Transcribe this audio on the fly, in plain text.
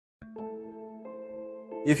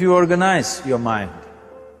If you organize your mind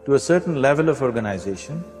to a certain level of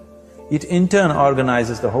organization, it in turn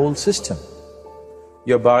organizes the whole system.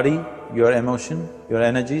 Your body, your emotion, your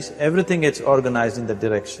energies, everything gets organized in that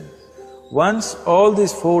direction. Once all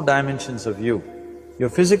these four dimensions of you, your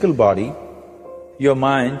physical body, your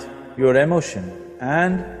mind, your emotion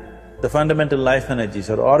and the fundamental life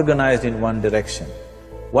energies are organized in one direction,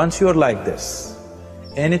 once you're like this,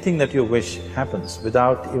 anything that you wish happens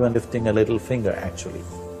without even lifting a little finger actually.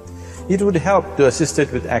 It would help to assist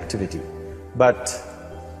it with activity, but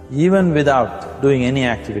even without doing any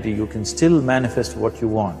activity, you can still manifest what you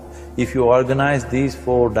want if you organize these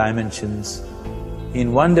four dimensions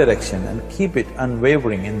in one direction and keep it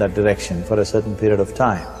unwavering in that direction for a certain period of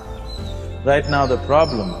time. Right now the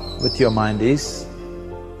problem with your mind is,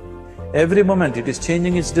 every moment it is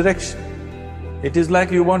changing its direction. It is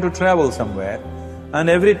like you want to travel somewhere and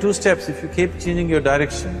every 2 steps if you keep changing your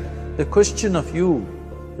direction, the question of you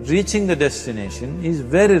reaching the destination is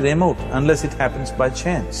very remote unless it happens by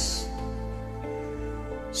chance.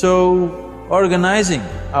 So, organizing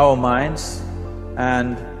our minds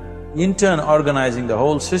and in turn organizing the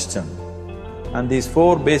whole system and these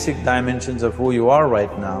 4 basic dimensions of who you are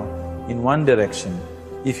right now in one direction,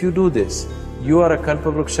 if you do this, you are a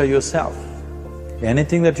Kalpavruksha yourself.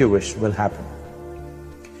 Anything that you wish will happen.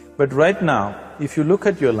 But right now, if you look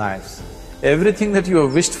at your lives, everything that you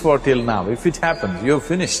have wished for till now, if it happens, you have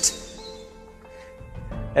finished.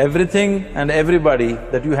 Everything and everybody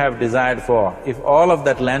that you have desired for, if all of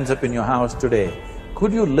that lands up in your house today,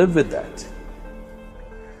 could you live with that?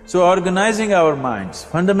 So organizing our minds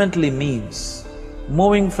fundamentally means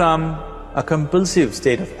moving from a compulsive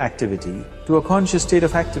state of activity to a conscious state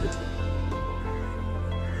of activity.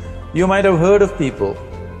 You might have heard of people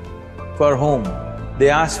for whom they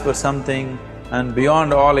asked for something and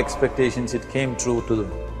beyond all expectations it came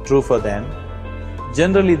true for them.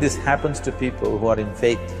 Generally this happens to people who are in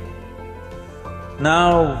faith.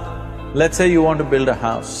 Now, let's say you want to build a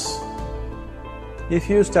house. If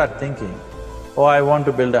you start thinking, oh, I want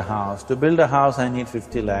to build a house, to build a house I need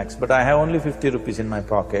 50 lakhs, but I have only 50 rupees in my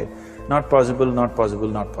pocket, not possible, not possible,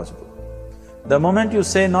 not possible. The moment you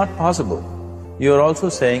say not possible, you're also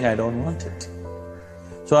saying, I don't want it.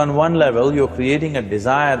 So on one level, you're creating a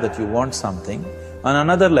desire that you want something, on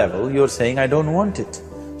another level, you're saying, I don't want it.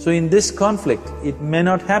 So in this conflict, it may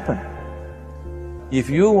not happen. If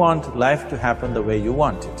you want life to happen the way you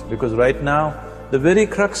want it, because right now, the very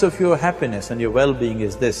crux of your happiness and your well-being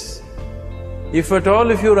is this. If at all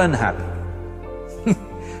if you're unhappy,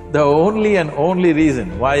 the only and only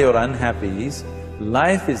reason why you're unhappy is,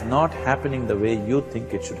 life is not happening the way you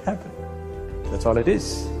think it should happen. That's all it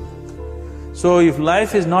is. So if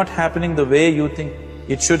life is not happening the way you think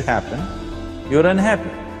it should happen, you're unhappy.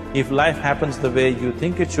 If life happens the way you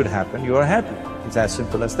think it should happen, you are happy. It's as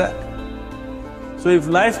simple as that. So if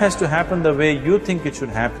life has to happen the way you think it should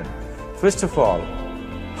happen, first of all,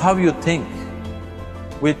 how you think,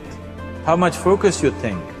 with how much focus you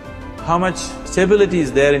think, how much stability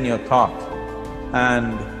is there in your thought,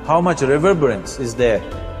 and how much reverberance is there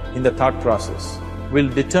in the thought process will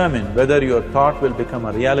determine whether your thought will become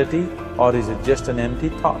a reality or is it just an empty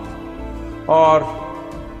thought. Or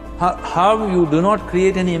how you do not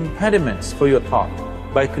create any impediments for your thought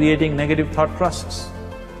by creating negative thought process.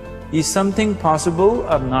 Is something possible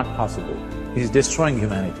or not possible? Is destroying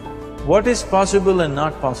humanity. What is possible and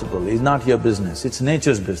not possible is not your business, it's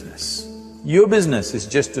nature's business. Your business is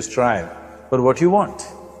just to strive for what you want.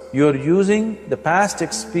 You're using the past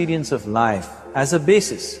experience of life as a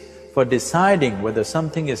basis for deciding whether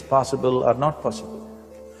something is possible or not possible.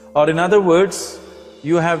 Or in other words,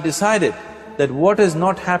 you have decided that what has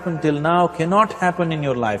not happened till now cannot happen in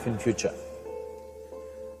your life in future.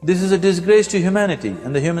 This is a disgrace to humanity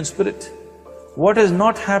and the human spirit. What has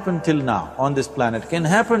not happened till now on this planet can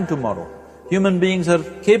happen tomorrow. Human beings are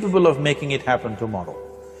capable of making it happen tomorrow.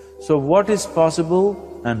 So what is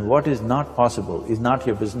possible and what is not possible is not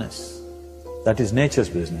your business. That is nature's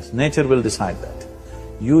business. Nature will decide that.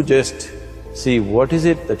 You just see what is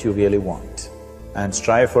it that you really want and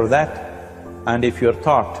strive for that. And if your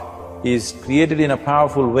thought is created in a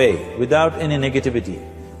powerful way, without any negativity,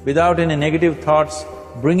 without any negative thoughts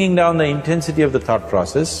bringing down the intensity of the thought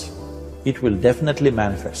process, it will definitely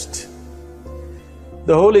manifest.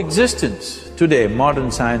 The whole existence today,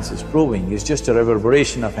 modern science is proving, is just a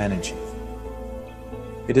reverberation of energy.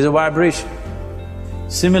 It is a vibration.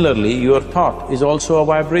 Similarly, your thought is also a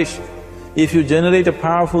vibration. If you generate a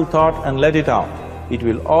powerful thought and let it out, it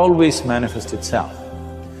will always manifest itself.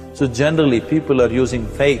 So generally, people are using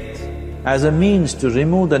faith as a means to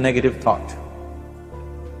remove the negative thought.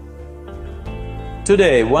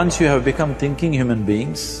 today, once you have become thinking human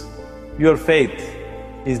beings, your faith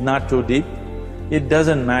is not too deep. It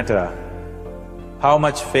doesn't matter how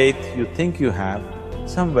much faith you think you have,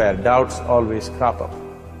 somewhere doubts always crop up.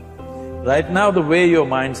 Right now, the way your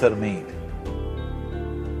minds are made,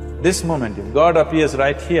 this moment, if God appears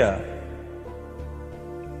right here,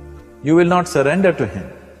 you will not surrender to Him.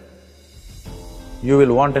 You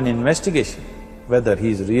will want an investigation whether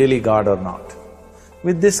He is really God or not.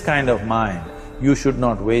 With this kind of mind, you should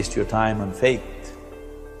not waste your time on faith.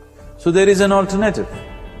 So there is an alternative,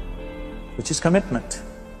 which is commitment.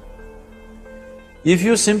 If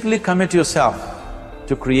you simply commit yourself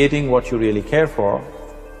to creating what you really care for,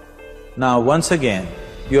 now once again,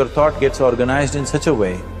 your thought gets organized in such a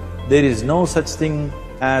way, there is no such thing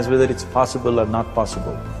as whether it's possible or not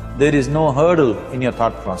possible. There is no hurdle in your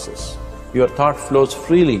thought process. Your thought flows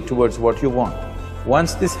freely towards what you want.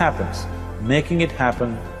 Once this happens, making it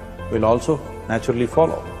happen will also naturally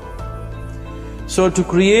follow. So to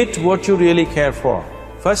create what you really care for,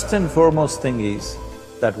 first and foremost thing is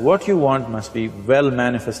that what you want must be well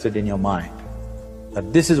manifested in your mind,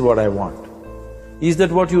 that this is what I want. Is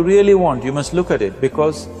that what you really want? You must look at it,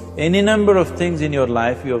 because any number of things in your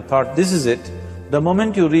life you have thought, this is it. The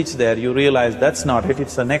moment you reach there, you realize that's not it,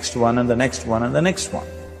 it's the next one and the next one and the next one.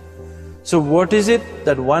 So what is it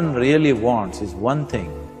that one really wants is one thing.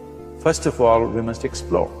 First of all, we must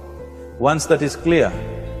explore. Once that is clear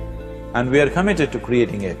and we are committed to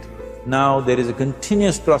creating it, now there is a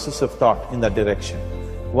continuous process of thought in that direction.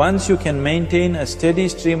 Once you can maintain a steady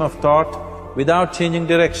stream of thought without changing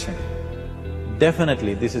direction,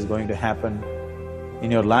 definitely this is going to happen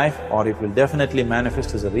in your life, or it will definitely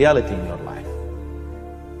manifest as a reality in your life.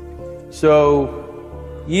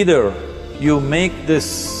 So, either you make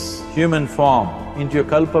this human form into a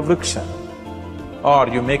kalpa vriksha, or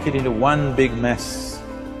you make it into one big mess,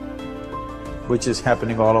 which is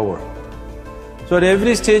happening all over. So at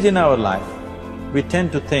every stage in our life, we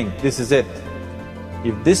tend to think, this is it.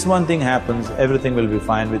 If this one thing happens, everything will be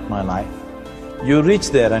fine with my life. You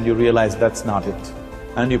reach there and you realize that's not it,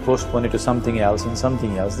 and you postpone it to something else and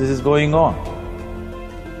something else. This is going on.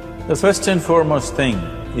 The first and foremost thing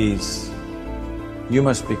is, you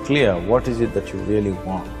must be clear what is it that you really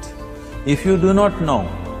want. If you do not know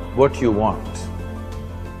what you want,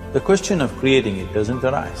 the question of creating it doesn't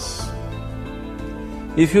arise.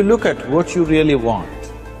 If you look at what you really want,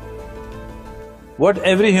 what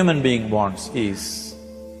every human being wants is,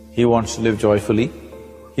 he wants to live joyfully,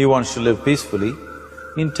 he wants to live peacefully.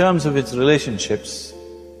 In terms of its relationships,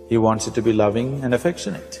 he wants it to be loving and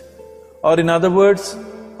affectionate. Or in other words,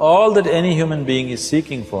 all that any human being is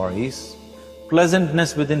seeking for is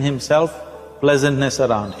pleasantness within himself, pleasantness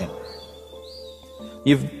around him.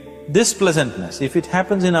 If this pleasantness, if it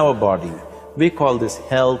happens in our body, we call this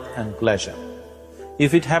health and pleasure.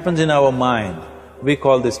 If it happens in our mind, we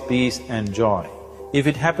call this peace and joy. If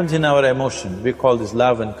it happens in our emotion, we call this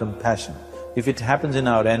love and compassion. If it happens in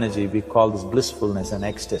our energy, we call this blissfulness and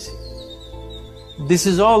ecstasy. This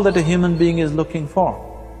is all that a human being is looking for.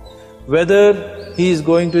 Whether he is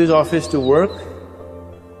going to his office to work,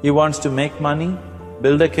 he wants to make money,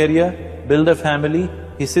 build a career, build a family,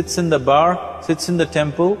 he sits in the bar, sits in the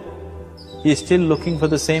temple, he is still looking for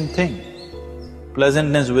the same thing.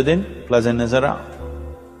 Pleasantness within, pleasantness around.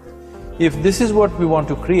 If this is what we want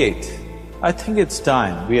to create, I think it's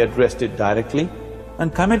time we addressed it directly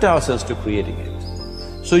and commit ourselves to creating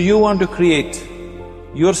it. So you want to create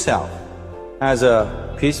yourself as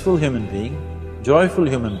a peaceful human being, joyful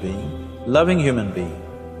human being, loving human being,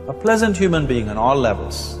 a pleasant human being on all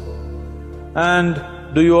levels. And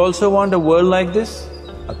do you also want a world like this?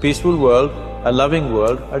 A peaceful world, a loving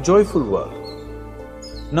world, a joyful world?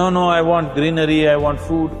 No, I want greenery, I want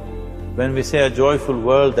food. When we say a joyful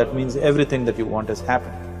world, that means everything that you want has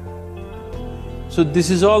happened. So this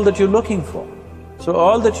is all that you're looking for. So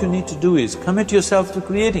all that you need to do is commit yourself to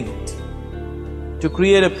creating it, to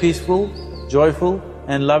create a peaceful, joyful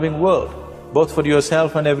and loving world, both for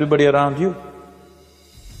yourself and everybody around you.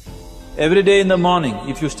 Every day in the morning,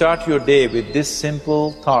 if you start your day with this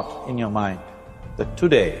simple thought in your mind, that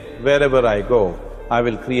today, wherever I go, I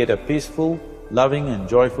will create a peaceful, loving and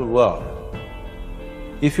joyful world.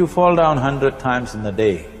 If you fall down 100 times in the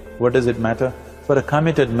day, what does it matter? For a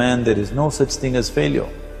committed man, there is no such thing as failure.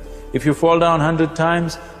 If you fall down 100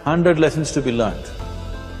 times, 100 lessons to be learned.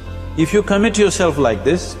 If you commit yourself like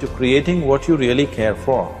this to creating what you really care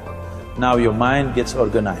for, now your mind gets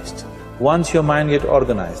organized. Once your mind gets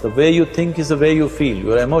organized, the way you think is the way you feel,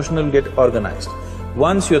 your emotion will get organized.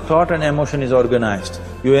 Once your thought and emotion is organized,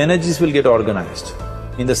 your energies will get organized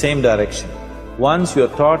in the same direction. Once your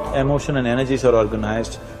thought, emotion and energies are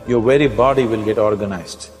organized, your very body will get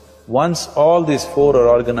organized. Once all these four are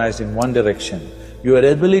organized in one direction, your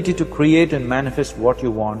ability to create and manifest what you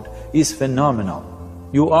want is phenomenal.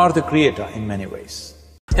 You are the creator in many ways.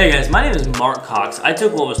 Hey guys, my name is Mark Cox. I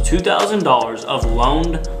took what was $2,000 of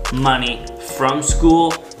loaned money from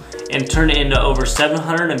school and turned it into over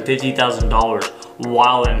 $750,000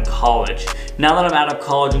 while in college. Now that I'm out of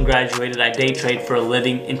college and graduated, I day trade for a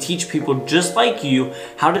living and teach people just like you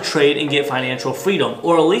how to trade and get financial freedom,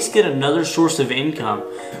 or at least get another source of income.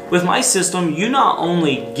 With my system, you not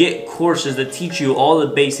only get courses that teach you all the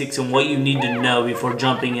basics and what you need to know before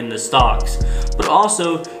jumping into stocks, but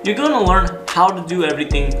also you're going to learn how to do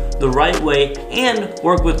everything the right way and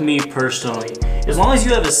work with me personally. As long as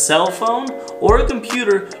you have a cell phone or a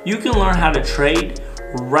computer, you can learn how to trade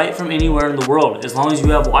right from anywhere in the world, as long as you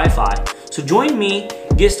have Wi-Fi. So join me,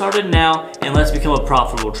 get started now, and let's become a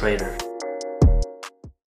profitable trader.